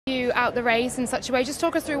You out the race in such a way. Just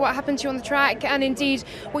talk us through what happened to you on the track and indeed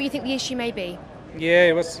what you think the issue may be. Yeah,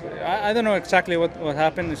 it was. I don't know exactly what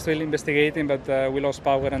happened. We're still investigating, but we lost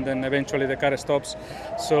power, and then eventually the car stops.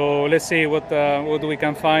 So let's see what we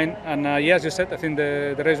can find. And yeah, as you said, I think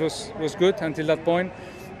the race was good until that point.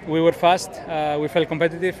 We were fast. We felt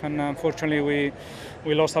competitive, and unfortunately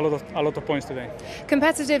we lost a lot of points today.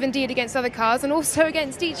 Competitive indeed against other cars and also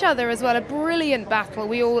against each other as well. A brilliant battle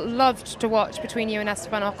we all loved to watch between you and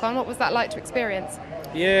Esteban Ocon. What was that like to experience?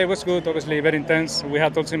 Yeah, it was good. Obviously, very intense. We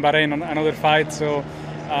had also in Bahrain another fight. So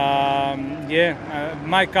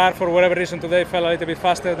my car for whatever reason today felt a little bit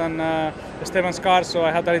faster than Esteban's car. So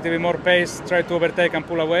I had a little bit more pace, tried to overtake and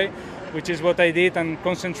pull away, which is what I did, and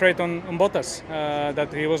concentrate on Bottas,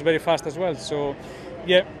 that he was very fast as well. So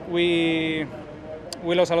yeah, we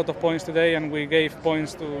lost a lot of points today, and we gave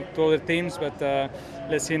points to other teams, but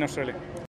let's see in Australia.